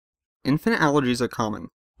Infant allergies are common,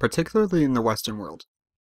 particularly in the Western world.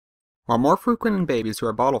 While more frequent in babies who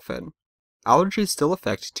are bottle-fed, allergies still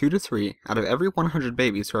affect 2 to 3 out of every 100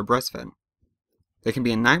 babies who are breastfed. They can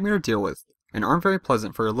be a nightmare to deal with, and aren't very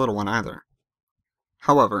pleasant for your little one either.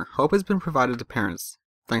 However, hope has been provided to parents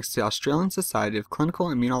thanks to the Australian Society of Clinical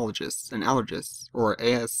Immunologists and Allergists, or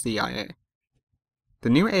ASCIA. The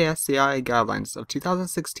new ASCIA guidelines of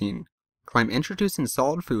 2016 claim introducing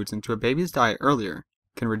solid foods into a baby's diet earlier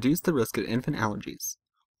can reduce the risk of infant allergies.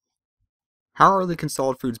 How early can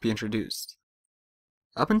solid foods be introduced?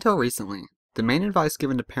 Up until recently, the main advice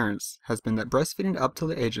given to parents has been that breastfeeding up to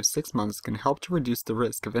the age of 6 months can help to reduce the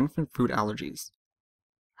risk of infant food allergies.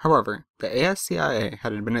 However, the ASCIA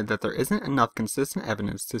had admitted that there isn't enough consistent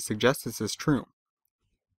evidence to suggest this is true.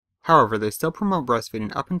 However, they still promote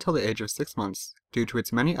breastfeeding up until the age of 6 months due to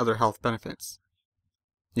its many other health benefits.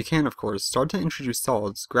 You can, of course, start to introduce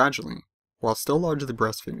solids gradually, while still largely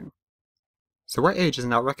breastfeeding. So what age is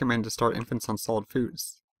now recommended to start infants on solid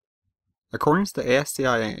foods? According to the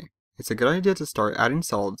ASCIA, it's a good idea to start adding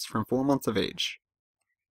solids from 4 months of age.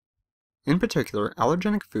 In particular,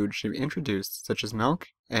 allergenic foods should be introduced such as milk,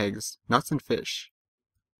 eggs, nuts, and fish.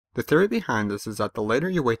 The theory behind this is that the later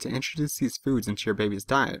you wait to introduce these foods into your baby's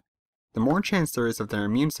diet, the more chance there is of their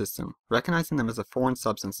immune system recognizing them as a foreign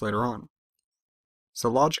substance later on. So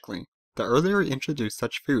logically, the earlier you introduce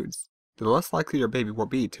such foods, the less likely your baby will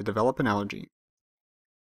be to develop an allergy.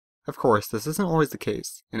 Of course, this isn't always the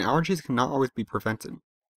case, and allergies cannot always be prevented.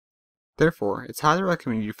 Therefore, it's highly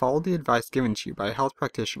recommended you follow the advice given to you by a health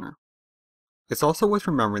practitioner. It's also worth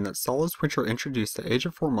remembering that solids which are introduced at the age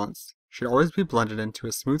of 4 months should always be blended into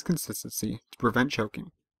a smooth consistency to prevent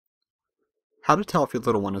choking. How to tell if your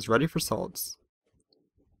little one is ready for solids?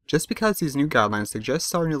 Just because these new guidelines suggest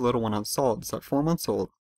starting your little one on solids at 4 months old,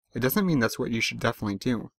 it doesn't mean that's what you should definitely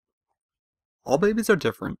do. All babies are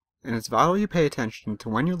different, and it's vital you pay attention to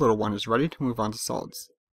when your little one is ready to move on to solids.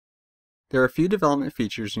 There are a few development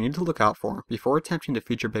features you need to look out for before attempting to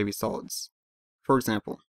feed your baby solids. For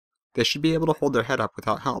example, they should be able to hold their head up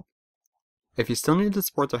without help. If you still need to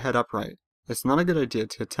support their head upright, it's not a good idea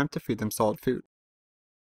to attempt to feed them solid food.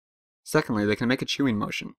 Secondly, they can make a chewing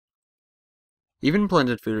motion. Even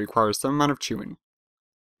blended food requires some amount of chewing.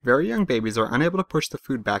 Very young babies are unable to push the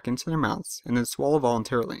food back into their mouths and then swallow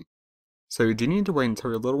voluntarily, so you do need to wait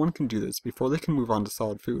until your little one can do this before they can move on to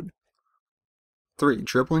solid food. 3.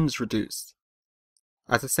 Dribbling is reduced.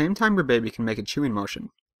 At the same time your baby can make a chewing motion,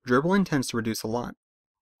 dribbling tends to reduce a lot.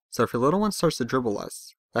 So if your little one starts to dribble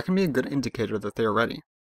less, that can be a good indicator that they are ready.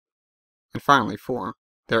 And finally, 4.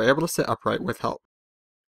 They are able to sit upright with help.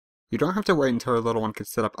 You don't have to wait until your little one can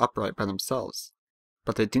sit up upright by themselves,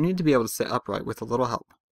 but they do need to be able to sit upright with a little help.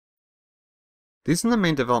 These are the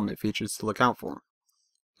main development features to look out for.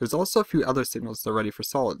 There's also a few other signals they're ready for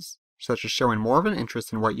solids, such as showing more of an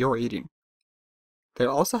interest in what you're eating. They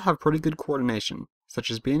also have pretty good coordination, such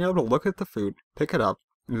as being able to look at the food, pick it up,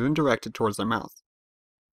 and then direct it towards their mouth.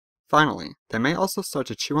 Finally, they may also start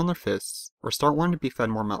to chew on their fists, or start wanting to be fed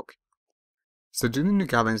more milk. So do the new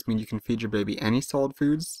guidelines mean you can feed your baby any solid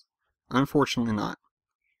foods? Unfortunately not.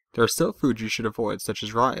 There are still foods you should avoid, such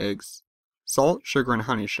as raw eggs. Salt, sugar, and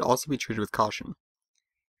honey should also be treated with caution.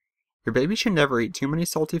 Your baby should never eat too many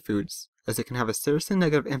salty foods, as it can have a seriously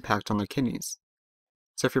negative impact on their kidneys.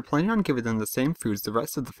 So if you're planning on giving them the same foods the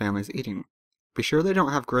rest of the family is eating, be sure they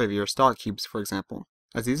don't have gravy or stock cubes, for example,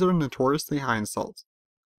 as these are notoriously high in salt.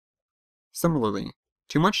 Similarly,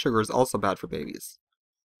 too much sugar is also bad for babies.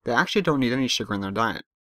 They actually don't need any sugar in their diet.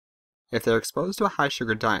 If they're exposed to a high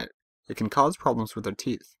sugar diet, it can cause problems with their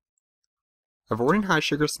teeth. Avoiding high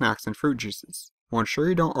sugar snacks and fruit juices will ensure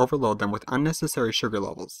you don't overload them with unnecessary sugar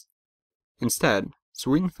levels. Instead,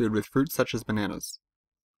 sweeten food with fruits such as bananas.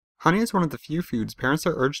 Honey is one of the few foods parents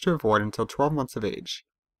are urged to avoid until 12 months of age.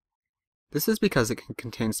 This is because it can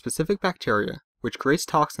contain specific bacteria which creates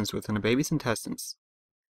toxins within a baby's intestines.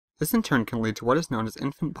 This in turn can lead to what is known as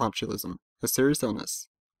infant botulism, a serious illness.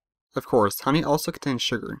 Of course, honey also contains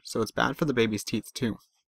sugar, so it's bad for the baby's teeth too.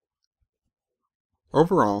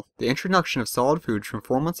 Overall, the introduction of solid foods from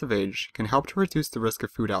 4 months of age can help to reduce the risk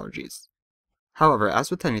of food allergies. However, as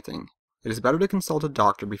with anything, it is better to consult a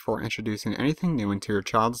doctor before introducing anything new into your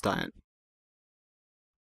child's diet.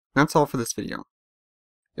 That's all for this video.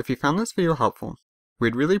 If you found this video helpful,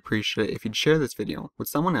 we'd really appreciate it if you'd share this video with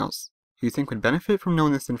someone else who you think would benefit from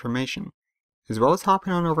knowing this information, as well as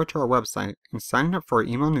hopping on over to our website and signing up for our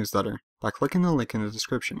email newsletter by clicking the link in the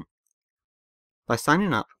description. By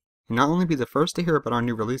signing up, you'll not only be the first to hear about our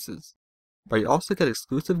new releases, but you also get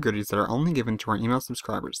exclusive goodies that are only given to our email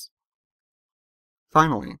subscribers.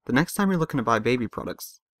 Finally, the next time you're looking to buy baby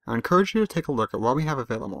products, I encourage you to take a look at what we have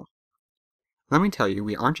available. Let me tell you,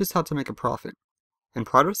 we aren't just out to make a profit, and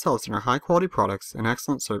pride ourselves in our high-quality products and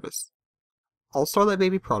excellent service. All Starlight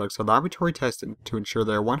Baby products are laboratory tested to ensure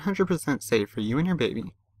they are 100% safe for you and your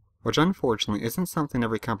baby, which unfortunately isn't something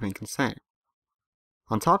every company can say.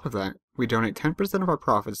 On top of that, we donate 10% of our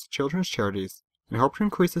profits to children's charities and hope to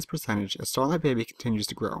increase this percentage as Starlight Baby continues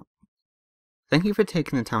to grow. Thank you for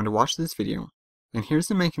taking the time to watch this video, and here's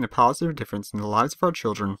to making a positive difference in the lives of our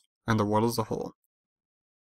children and the world as a whole.